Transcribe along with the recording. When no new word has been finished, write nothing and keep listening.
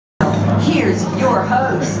here's your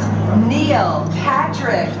host, Neil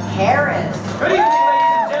Patrick Harris. Good evening, ladies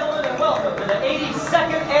and gentlemen, and welcome to the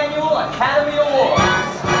 82nd Annual Academy Awards.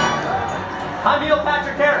 I'm Neil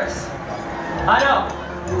Patrick Harris. I know.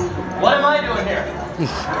 What am I doing here? This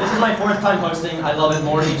is my 4th time hosting. I love it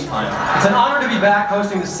more each time. It's an honor to be back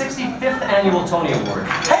hosting the 65th Annual Tony Award.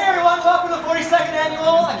 Hey everyone, welcome to the 42nd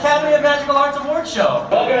Annual Academy of Magical Arts Award Show.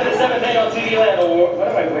 Welcome to the 7th Annual TV Land Award. What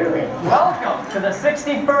am I wearing? Welcome to the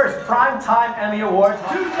 61st Primetime Emmy Awards,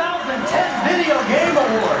 2010 Video Game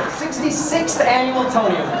Awards, 66th Annual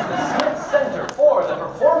Tony Awards, the Smith Center for the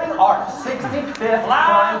Performing Arts, 65th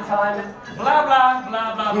Primetime... Blah, blah,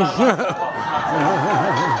 blah, blah, blah, blah.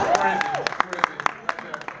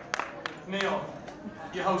 Neil,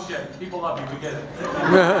 you host shit. People love you. We get it.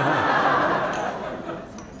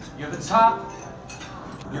 You're the top.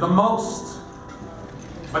 You're the most.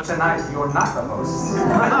 But tonight, you're not the most.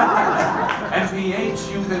 NPH,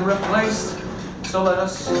 you've been replaced. So let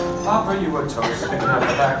us offer you a toast.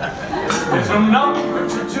 There's no number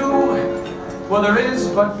to do. Well, there is,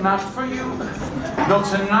 but not for you. No,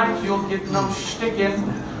 tonight you'll get no shtickin'.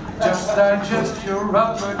 Just digest your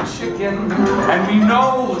rubber chicken. And we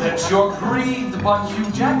know that you're grieved, but Hugh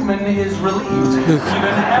Jackman is relieved. Even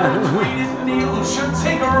Ellen tweeted Neil should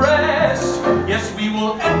take a rest. Yes, we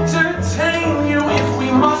will entertain you if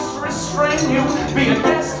we must restrain you. Be a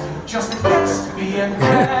guest, just a guest, be a guest.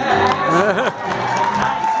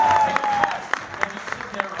 Tonight, take a pass and just sit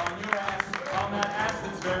there on your ass, on that ass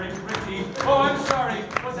that's very pretty. Oh, I'm sorry,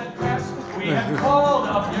 was that grass? We have called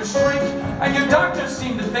up your shrink, and your doctors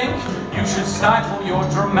seem to think you should stifle your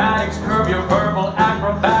dramatics, curb your verbal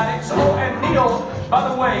acrobatics. Oh, and Neil, by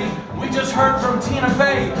the way, we just heard from Tina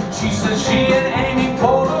Fey. She says she and Amy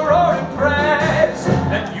Poehler are impressed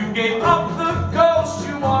that you gave up the ghost.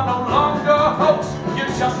 You are no longer host. You're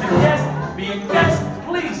just a guest. Be a guest,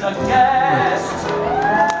 please, a guest.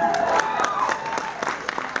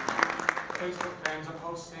 Facebook fans are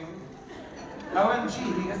posting. OMG,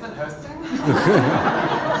 is it hosting?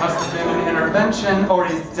 Must have been an intervention, or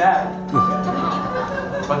he's dead.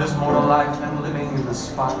 But there's more to life than living in the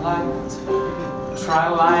spotlight. Try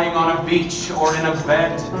lying on a beach or in a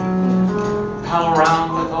bed. Pal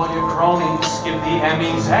around with all your cronies. Skip the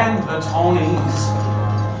Emmys and the Tonys.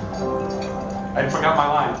 I forgot my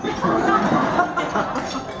line.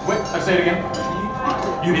 Wait, I say it again.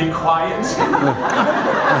 You need quiet.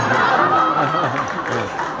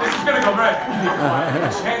 This is gonna go great. You need quiet. A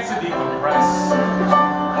chance to decompress.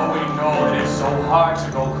 Oh, we know that it's so hard to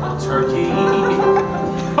go cold turkey.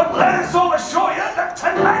 But let us all assure you that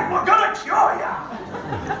tonight we're gonna cure ya.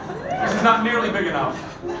 This is not nearly big enough.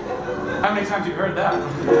 How many times have you heard that?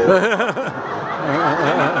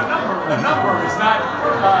 the number is not.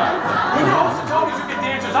 When you host the Tonys, you get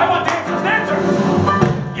dancers. I want dancers, dancers.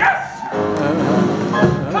 Yes.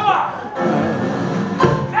 Come on.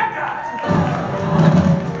 That guy.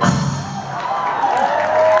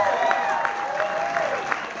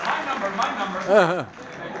 My number.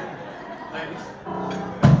 Ladies.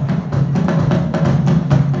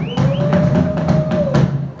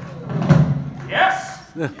 Yes!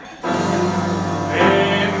 Been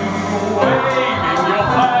waving your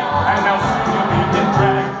flag, and now soon you'll be in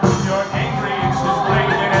drag. Your angry inch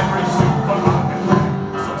displayed in every supermarket.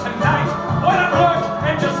 So tonight, why not work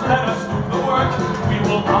and just let us do the work? We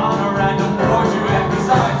will honor and award you, and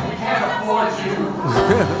besides, we can't afford you.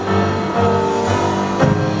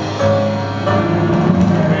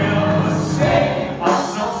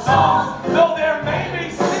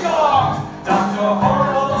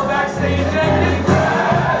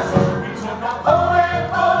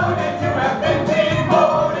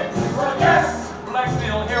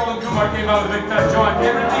 Came out of the big fat joint.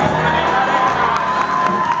 Guaranteed